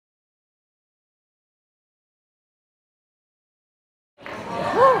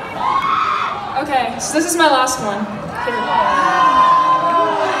Okay, so this is my last one.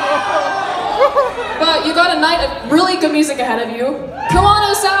 But you got a night of really good music ahead of you.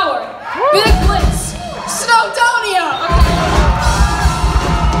 Kiwano Sour, Big Blitz, Snowdonia! Okay.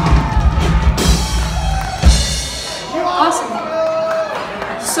 Awesome.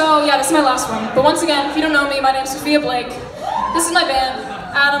 So yeah, this is my last one. But once again, if you don't know me, my name's Sophia Blake. This is my band,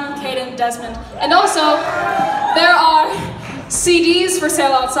 Adam, Caden, Desmond. And also, there are CDs for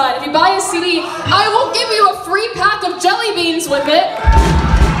sale outside. If you buy a CD, I will give you a free pack of jelly beans with it.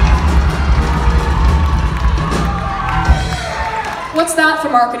 What's that for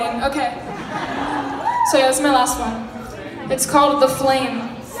marketing? Okay. So yeah, this is my last one. It's called The Flame,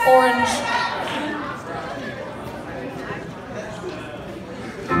 Orange.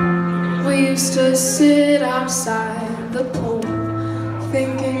 We used to sit outside the pool,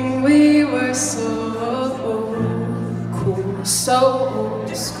 thinking we were so cool, so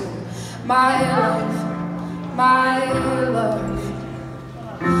old school. My love.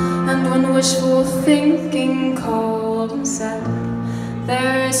 And when wishful thinking called and said,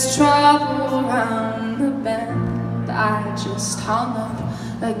 there is trouble around the bend, I just hung up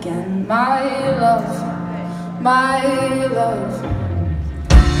again. My love.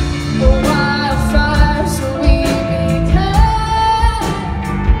 The wildfires we became,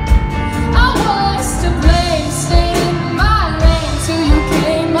 I was to blame, stayed in my lane till you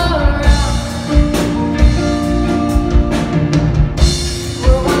came around.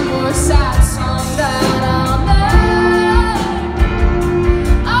 We're one more sad song that I'll name.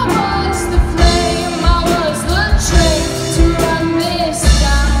 I was the flame, I was the train to run this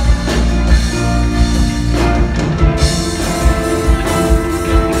down.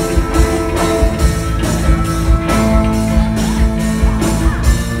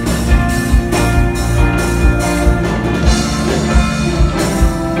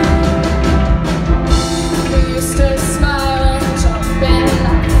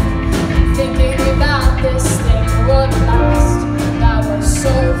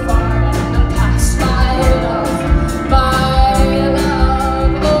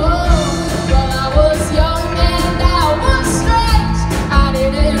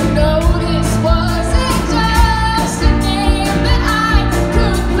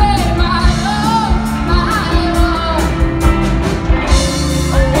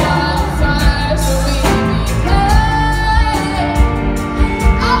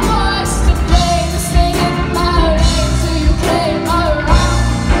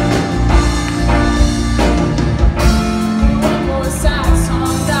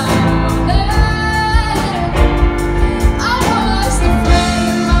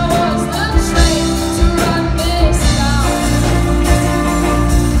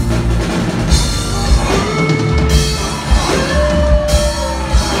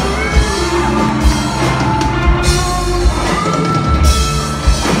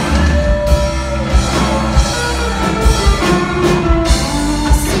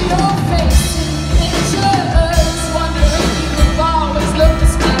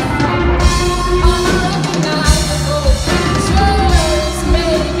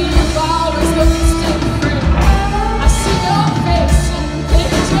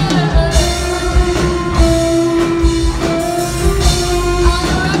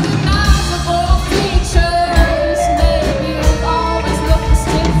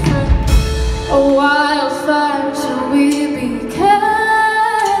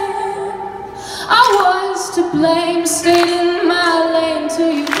 Stayed in my lane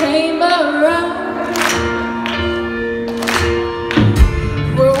till you came around.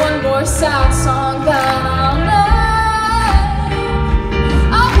 We're one more sad song that I'll name.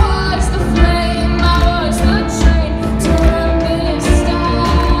 I was the flame, I was the train to run this down.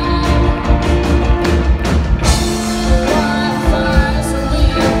 Wildfires we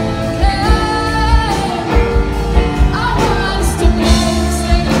became, I was to blame.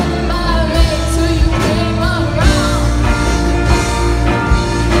 Stayed in my lane till you came around.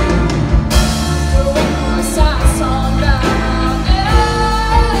 Sad song that I'll name.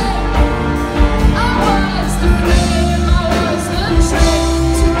 I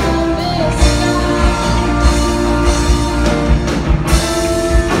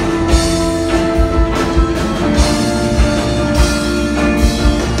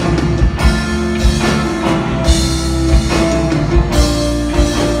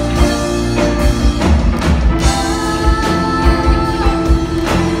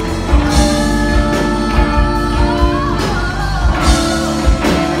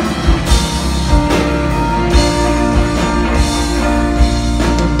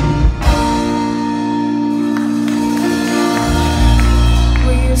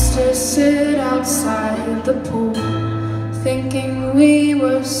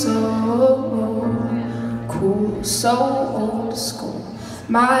so old school.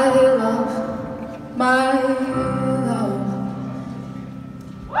 My love, my love.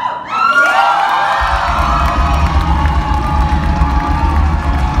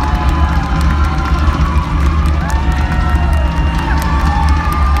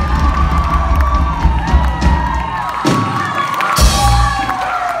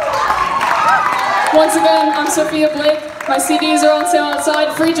 Once again, I'm Sophia Blake. My CDs are on sale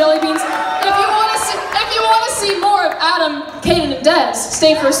outside. Free jelly beans. If you want to see more of Adam, Caden, and Des,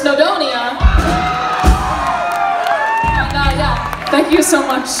 stay for Snowdonia. And yeah, thank you so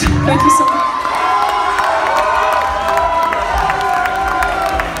much. Thank you so much.